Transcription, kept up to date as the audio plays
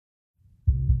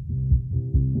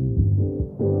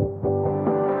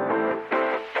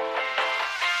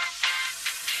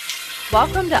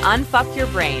Welcome to Unfuck Your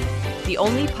Brain, the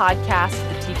only podcast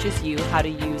that teaches you how to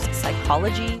use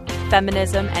psychology,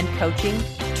 feminism, and coaching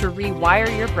to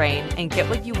rewire your brain and get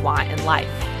what you want in life.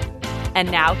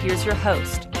 And now here's your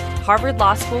host, Harvard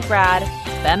Law School grad,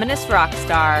 feminist rock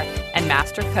star, and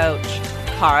master coach,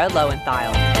 Kara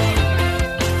Loewentheil.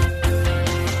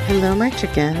 Hello, my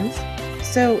chickens.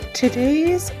 So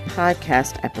today's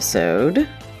podcast episode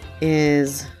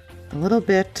is a little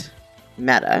bit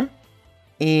meta.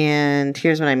 And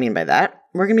here's what I mean by that.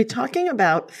 We're going to be talking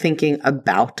about thinking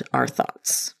about our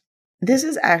thoughts. This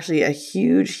is actually a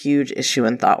huge issue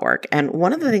in thought work. And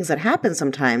one of the things that happens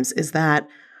sometimes is that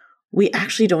we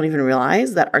actually don't even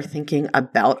realize that our thinking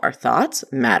about our thoughts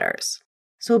matters.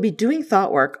 So we'll be doing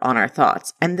thought work on our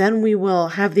thoughts, and then we will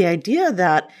have the idea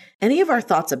that any of our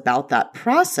thoughts about that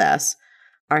process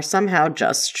are somehow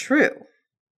just true.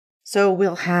 So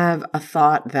we'll have a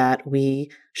thought that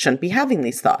we shouldn't be having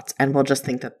these thoughts, and we'll just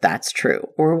think that that's true.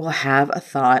 Or we'll have a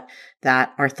thought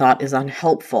that our thought is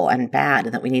unhelpful and bad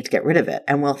and that we need to get rid of it,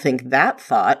 and we'll think that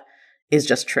thought is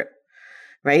just true,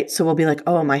 right? So we'll be like,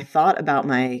 oh, my thought about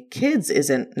my kids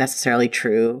isn't necessarily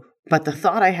true, but the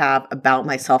thought I have about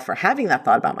myself for having that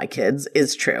thought about my kids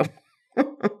is true,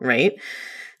 right?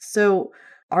 So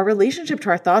our relationship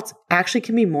to our thoughts actually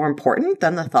can be more important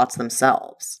than the thoughts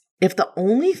themselves. If the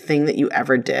only thing that you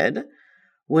ever did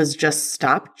was just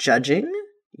stop judging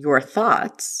your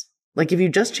thoughts, like if you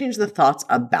just changed the thoughts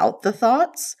about the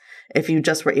thoughts, if you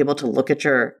just were able to look at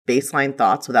your baseline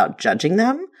thoughts without judging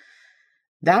them,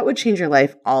 that would change your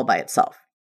life all by itself,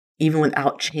 even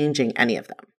without changing any of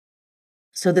them.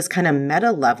 So this kind of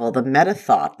meta level, the meta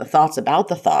thought, the thoughts about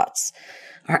the thoughts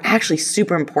are actually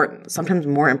super important, sometimes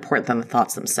more important than the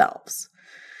thoughts themselves.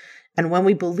 And when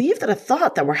we believe that a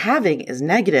thought that we're having is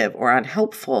negative or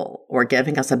unhelpful or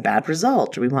giving us a bad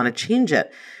result, or we want to change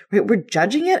it, right, we're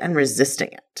judging it and resisting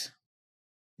it.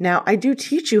 Now, I do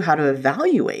teach you how to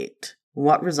evaluate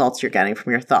what results you're getting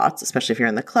from your thoughts, especially if you're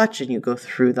in the clutch and you go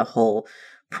through the whole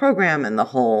program and the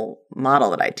whole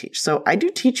model that I teach. So I do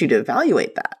teach you to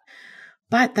evaluate that.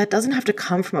 But that doesn't have to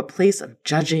come from a place of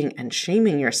judging and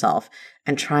shaming yourself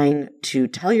and trying to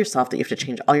tell yourself that you have to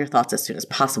change all your thoughts as soon as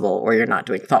possible or you're not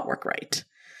doing thought work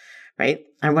right?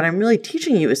 And what I'm really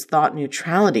teaching you is thought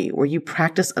neutrality, where you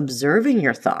practice observing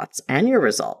your thoughts and your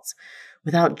results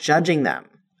without judging them,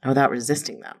 without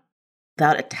resisting them,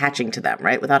 without attaching to them,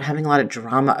 right? Without having a lot of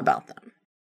drama about them.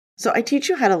 So I teach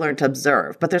you how to learn to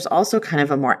observe, but there's also kind of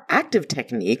a more active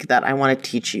technique that I want to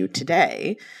teach you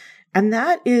today. And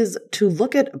that is to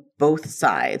look at both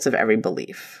sides of every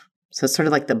belief. So it's sort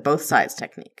of like the both sides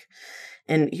technique.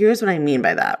 And here's what I mean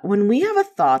by that. When we have a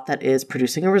thought that is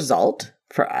producing a result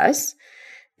for us,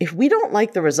 if we don't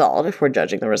like the result, if we're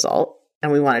judging the result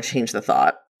and we want to change the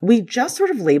thought, we just sort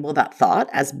of label that thought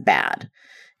as bad.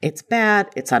 It's bad,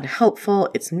 it's unhelpful,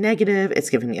 it's negative, it's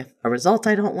giving me a result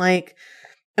I don't like.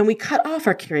 And we cut off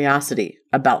our curiosity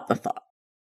about the thought.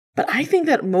 But I think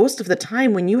that most of the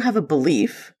time when you have a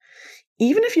belief,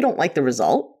 even if you don't like the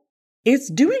result, it's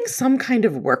doing some kind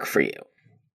of work for you.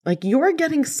 Like you're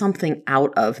getting something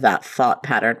out of that thought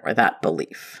pattern or that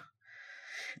belief.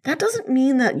 That doesn't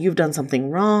mean that you've done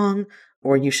something wrong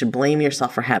or you should blame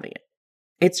yourself for having it.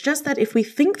 It's just that if we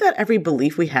think that every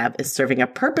belief we have is serving a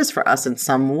purpose for us in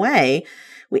some way,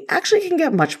 we actually can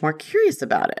get much more curious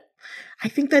about it. I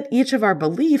think that each of our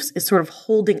beliefs is sort of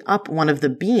holding up one of the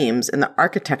beams in the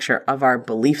architecture of our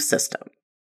belief system.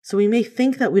 So we may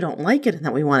think that we don't like it and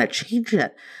that we want to change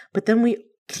it, but then we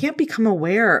can't become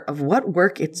aware of what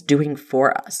work it's doing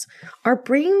for us. Our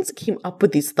brains came up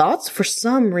with these thoughts for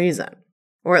some reason,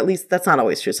 or at least that's not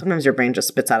always true. Sometimes your brain just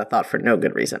spits out a thought for no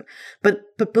good reason. But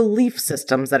belief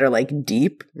systems that are like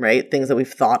deep, right? Things that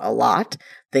we've thought a lot,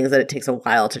 things that it takes a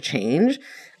while to change.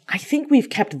 I think we've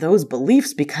kept those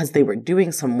beliefs because they were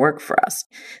doing some work for us.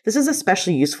 This is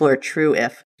especially useful or true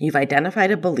if you've identified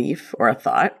a belief or a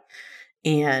thought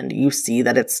and you see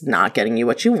that it's not getting you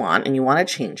what you want and you want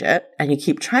to change it and you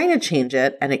keep trying to change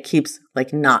it and it keeps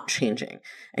like not changing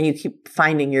and you keep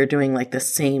finding you're doing like the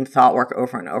same thought work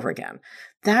over and over again.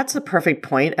 That's a perfect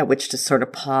point at which to sort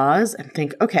of pause and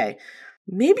think, okay,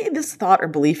 maybe this thought or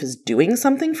belief is doing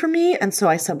something for me and so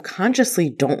I subconsciously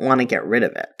don't want to get rid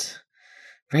of it,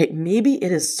 right? Maybe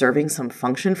it is serving some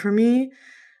function for me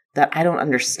that I don't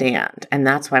understand and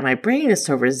that's why my brain is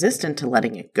so resistant to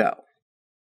letting it go.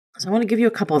 So I want to give you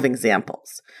a couple of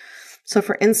examples. So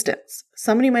for instance,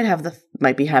 somebody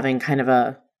might be having kind of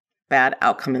a bad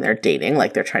outcome in their dating,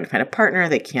 like they're trying to find a partner,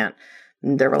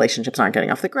 their relationships aren't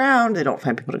getting off the ground, they don't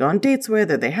find people to go on dates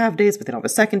with, or they have dates but they don't have a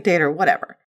second date or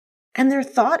whatever. And their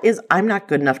thought is, I'm not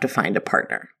good enough to find a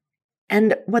partner.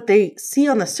 And what they see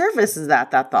on the surface is that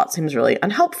that thought seems really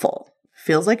unhelpful,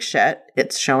 feels like shit.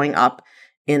 It's showing up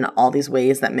in all these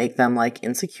ways that make them like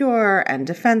insecure and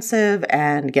defensive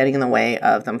and getting in the way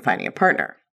of them finding a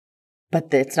partner.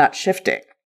 But it's not shifting.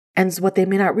 And so what they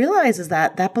may not realize is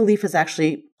that that belief is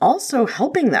actually also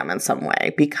helping them in some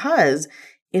way because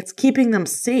it's keeping them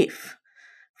safe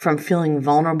from feeling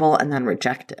vulnerable and then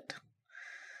rejected,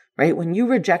 right? When you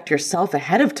reject yourself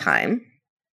ahead of time,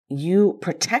 you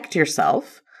protect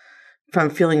yourself from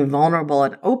feeling vulnerable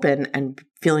and open and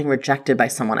feeling rejected by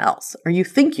someone else, or you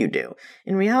think you do.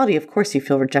 In reality, of course, you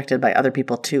feel rejected by other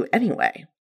people too anyway.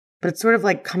 But it's sort of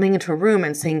like coming into a room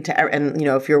and saying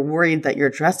if you're worried that your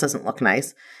dress doesn't look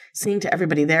nice, saying to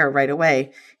everybody there right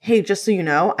away, hey, just so you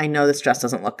know, I know this dress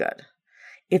doesn't look good.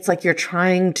 It's like you're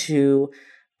trying to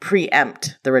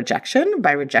preempt the rejection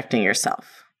by rejecting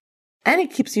yourself. And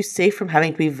it keeps you safe from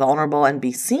having to be vulnerable and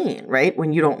be seen, right?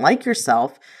 When you don't like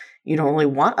yourself, you don't really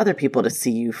want other people to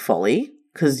see you fully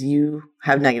because you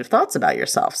have negative thoughts about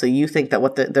yourself. So you think that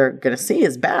what they're going to see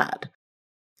is bad.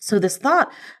 So this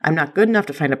thought, I'm not good enough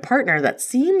to find a partner, that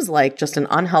seems like just an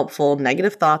unhelpful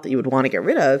negative thought that you would want to get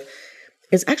rid of,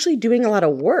 is actually doing a lot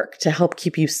of work to help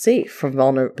keep you safe from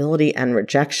vulnerability and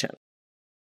rejection.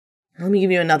 Let me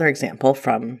give you another example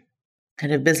from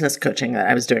kind of business coaching that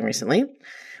I was doing recently.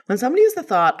 When somebody has the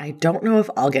thought, I don't know if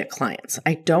I'll get clients.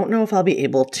 I don't know if I'll be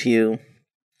able to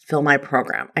fill my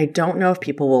program. I don't know if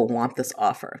people will want this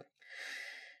offer.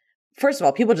 First of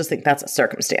all, people just think that's a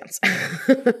circumstance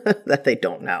that they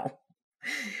don't know.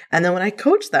 And then when I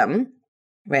coach them,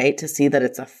 right, to see that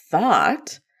it's a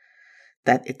thought,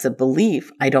 that it's a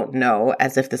belief, I don't know,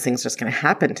 as if this thing's just going to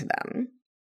happen to them,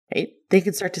 right? They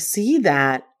can start to see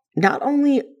that not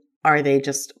only are they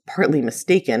just partly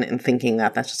mistaken in thinking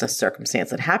that that's just a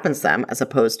circumstance that happens to them as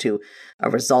opposed to a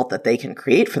result that they can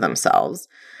create for themselves,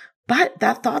 but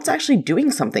that thought's actually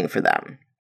doing something for them.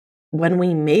 When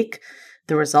we make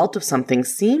the result of something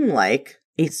seem like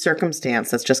a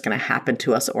circumstance that's just going to happen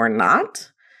to us or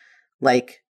not,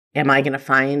 like, am I going to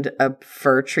find a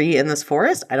fir tree in this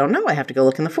forest? I don't know. I have to go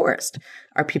look in the forest.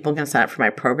 Are people going to sign up for my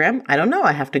program? I don't know.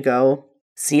 I have to go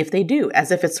see if they do,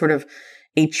 as if it's sort of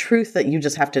a truth that you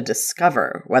just have to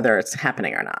discover whether it's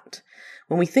happening or not.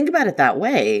 When we think about it that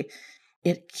way,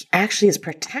 it actually is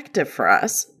protective for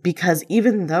us because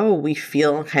even though we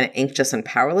feel kind of anxious and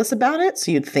powerless about it,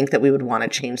 so you'd think that we would want to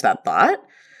change that thought,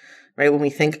 right? When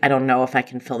we think, I don't know if I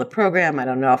can fill the program, I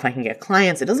don't know if I can get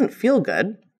clients, it doesn't feel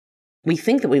good. We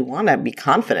think that we want to be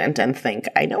confident and think,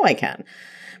 I know I can.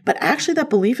 But actually that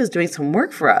belief is doing some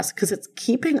work for us because it's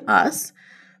keeping us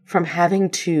from having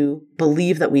to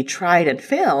believe that we tried and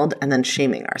failed and then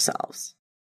shaming ourselves,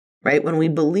 right? When we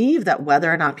believe that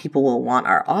whether or not people will want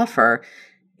our offer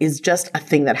is just a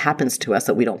thing that happens to us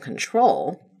that we don't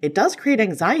control, it does create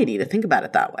anxiety to think about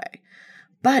it that way.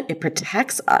 But it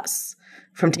protects us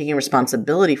from taking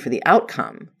responsibility for the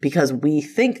outcome because we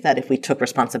think that if we took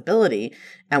responsibility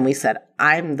and we said,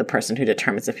 I'm the person who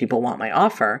determines if people want my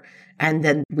offer, and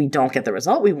then we don't get the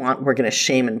result we want, we're going to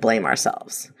shame and blame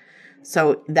ourselves.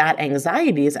 So that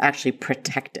anxiety is actually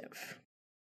protective.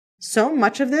 So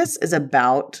much of this is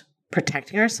about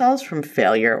protecting ourselves from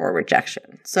failure or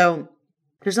rejection. So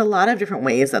there's a lot of different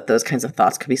ways that those kinds of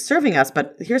thoughts could be serving us,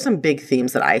 but here's some big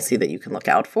themes that I see that you can look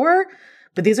out for.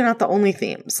 But these are not the only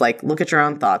themes. Like, look at your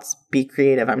own thoughts, be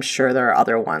creative. I'm sure there are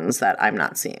other ones that I'm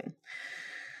not seeing.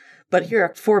 But here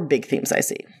are 4 big themes I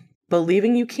see.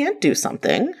 Believing you can't do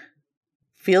something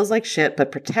feels like shit,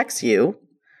 but protects you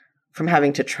from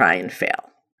having to try and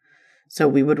fail. So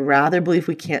we would rather believe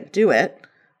we can't do it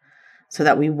so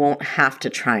that we won't have to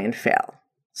try and fail.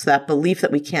 So that belief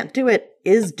that we can't do it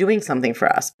is doing something for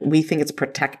us. We think it's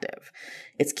protective.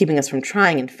 It's keeping us from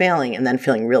trying and failing and then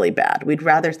feeling really bad. We'd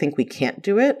rather think we can't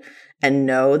do it and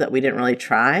know that we didn't really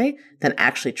try than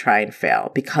actually try and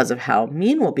fail because of how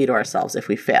mean we'll be to ourselves if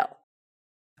we fail.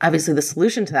 Obviously, the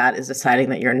solution to that is deciding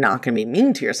that you're not going to be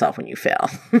mean to yourself when you fail,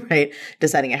 right?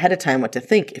 Deciding ahead of time what to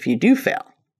think if you do fail.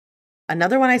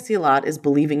 Another one I see a lot is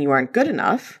believing you aren't good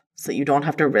enough so that you don't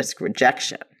have to risk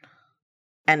rejection.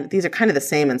 And these are kind of the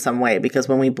same in some way because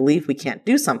when we believe we can't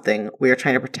do something, we are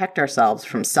trying to protect ourselves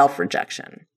from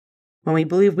self-rejection. When we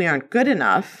believe we aren't good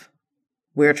enough,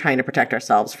 we're trying to protect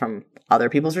ourselves from other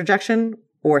people's rejection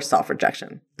or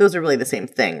self-rejection. Those are really the same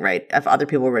thing, right? If other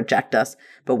people reject us,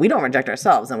 but we don't reject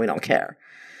ourselves, then we don't care.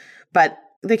 But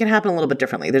they can happen a little bit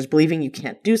differently. There's believing you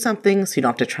can't do something, so you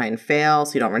don't have to try and fail,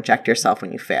 so you don't reject yourself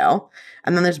when you fail.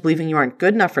 And then there's believing you aren't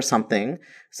good enough for something,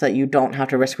 so that you don't have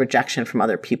to risk rejection from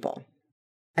other people.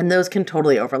 And those can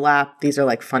totally overlap. These are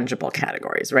like fungible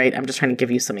categories, right? I'm just trying to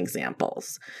give you some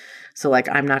examples. So like,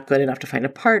 I'm not good enough to find a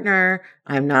partner.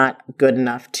 I'm not good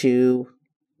enough to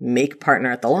make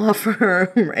partner at the law firm,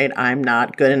 right? I'm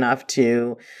not good enough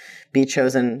to be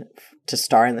chosen to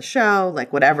star in the show,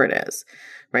 like whatever it is,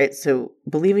 right? So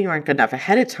believing you aren't good enough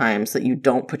ahead of time so that you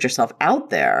don't put yourself out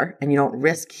there and you don't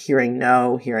risk hearing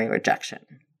no, hearing rejection.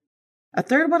 A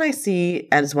third one I see,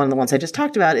 as one of the ones I just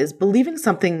talked about, is believing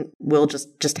something will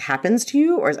just happens to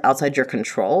you or is outside your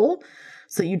control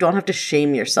so you don't have to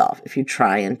shame yourself if you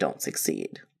try and don't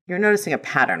succeed. You're noticing a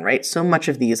pattern, right? So much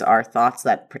of these are thoughts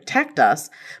that protect us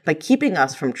by keeping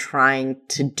us from trying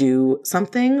to do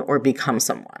something or become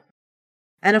someone.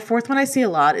 And a fourth one I see a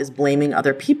lot is blaming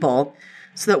other people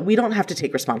so that we don't have to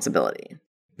take responsibility.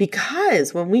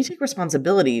 Because when we take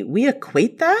responsibility, we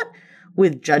equate that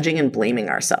with judging and blaming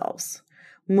ourselves.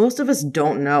 Most of us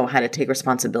don't know how to take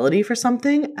responsibility for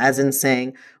something, as in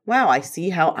saying, wow, I see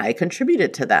how I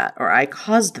contributed to that, or I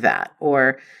caused that,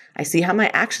 or I see how my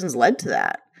actions led to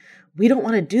that. We don't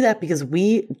want to do that because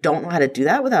we don't know how to do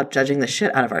that without judging the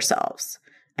shit out of ourselves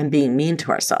and being mean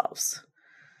to ourselves.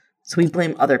 So we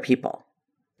blame other people.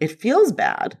 It feels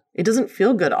bad. It doesn't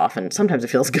feel good often. Sometimes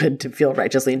it feels good to feel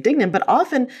righteously indignant, but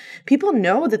often people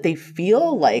know that they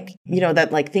feel like,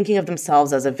 that like thinking of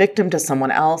themselves as a victim to someone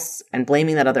else and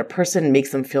blaming that other person makes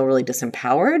them feel really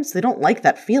disempowered. So they don't like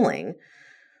that feeling,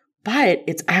 but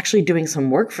it's actually doing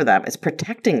some work for them. It's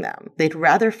protecting them. They'd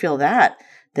rather feel that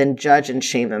than judge and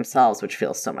shame themselves, which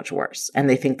feels so much worse. And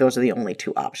they think those are the only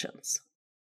two options.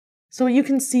 So what you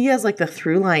can see as like the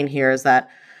through line here is that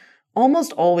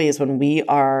almost always when we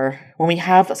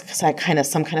have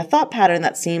some kind of thought pattern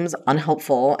that seems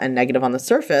unhelpful and negative on the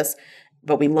surface,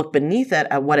 but we look beneath it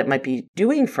at what it might be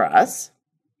doing for us,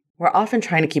 we're often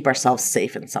trying to keep ourselves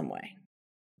safe in some way.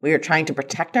 We are trying to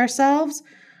protect ourselves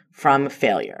from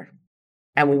failure.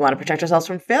 And we want to protect ourselves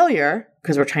from failure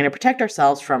because we're trying to protect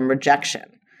ourselves from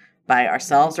rejection by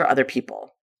ourselves or other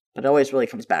people. But it always really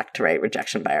comes back to, right,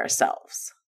 rejection by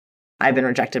ourselves. I've been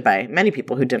rejected by many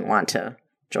people who didn't want to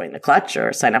join the clutch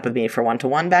or sign up with me for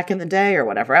one-to-one back in the day or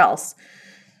whatever else.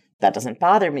 That doesn't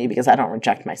bother me because I don't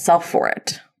reject myself for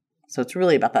it. So it's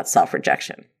really about that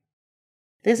self-rejection.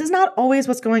 This is not always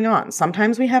what's going on.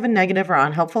 Sometimes we have a negative or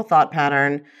unhelpful thought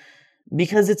pattern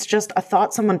because it's just a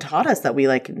thought someone taught us that we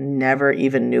like never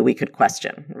even knew we could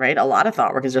question, right? A lot of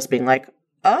thought work is just being like,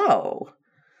 oh,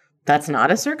 that's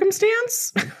not a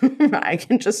circumstance. I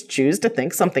can just choose to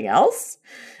think something else.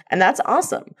 And that's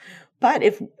awesome. But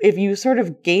if you sort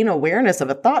of gain awareness of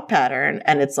a thought pattern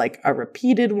and it's like a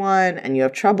repeated one and you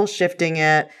have trouble shifting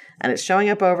it and it's showing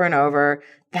up over and over,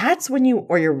 that's when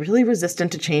you're really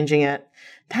resistant to changing it.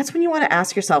 That's when you want to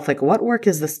ask yourself, like, what work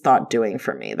is this thought doing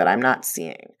for me that I'm not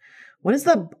seeing? What is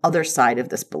the other side of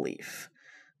this belief,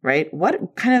 right?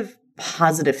 What kind of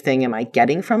positive thing am I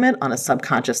getting from it on a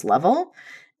subconscious level?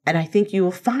 And I think you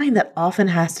will find that often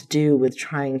has to do with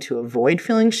trying to avoid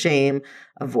feeling shame,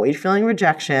 avoid feeling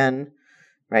rejection,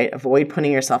 right? Avoid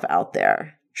putting yourself out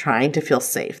there, trying to feel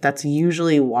safe. That's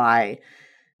usually why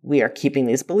we are keeping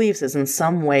these beliefs, is in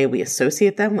some way we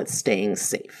associate them with staying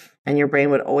safe. And your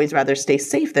brain would always rather stay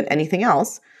safe than anything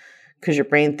else because your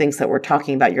brain thinks that we're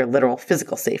talking about your literal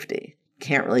physical safety.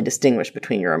 Can't really distinguish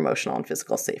between your emotional and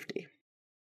physical safety.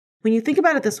 When you think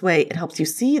about it this way, it helps you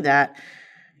see that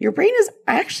your brain is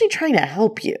actually trying to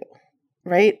help you,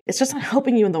 right? It's just not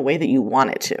helping you in the way that you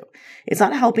want it to. It's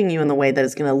not helping you in the way that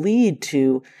is going to lead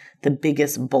to the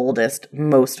biggest, boldest,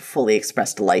 most fully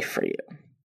expressed life for you.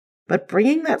 But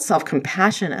bringing that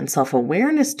self-compassion and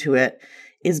self-awareness to it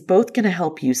is both going to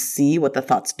help you see what the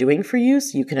thought's doing for you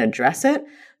so you can address it.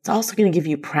 It's also going to give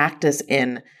you practice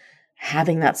in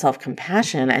having that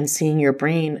self-compassion and seeing your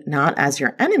brain not as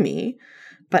your enemy,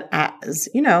 but as,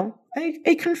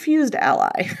 a confused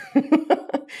ally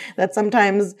that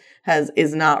sometimes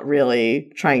is not really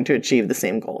trying to achieve the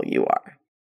same goal you are.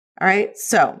 All right.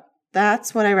 So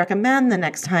that's what I recommend the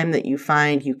next time that you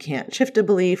find you can't shift a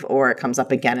belief or it comes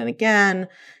up again and again,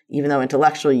 even though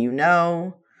intellectually you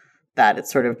know that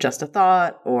it's sort of just a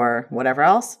thought or whatever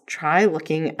else. Try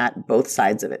looking at both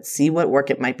sides of it. See what work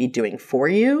it might be doing for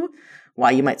you,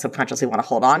 why you might subconsciously want to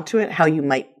hold on to it, how you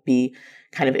might be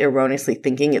kind of erroneously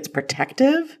thinking it's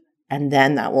protective. And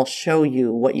then that will show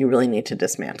you what you really need to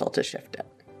dismantle to shift it.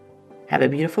 Have a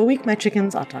beautiful week, my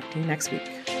chickens. I'll talk to you next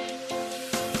week.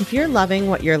 If you're loving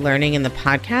what you're learning in the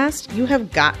podcast, you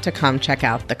have got to come check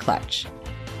out The Clutch.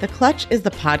 The Clutch is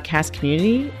the podcast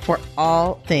community for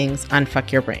all things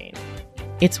Unfuck Your Brain.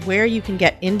 It's where you can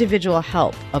get individual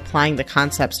help applying the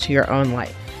concepts to your own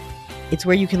life. It's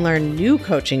where you can learn new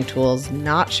coaching tools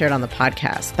not shared on the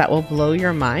podcast that will blow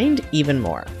your mind even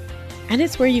more. And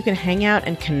it's where you can hang out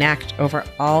and connect over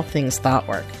all things thought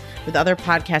work with other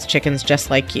podcast chickens just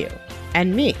like you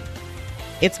and me.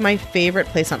 It's my favorite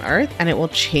place on earth, and it will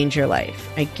change your life.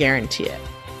 I guarantee it.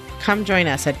 Come join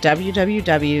us at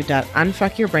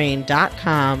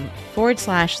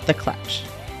www.unfuckyourbrain.com/theclutch.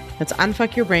 That's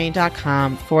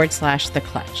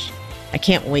unfuckyourbrain.com/theclutch. I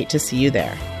can't wait to see you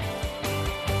there.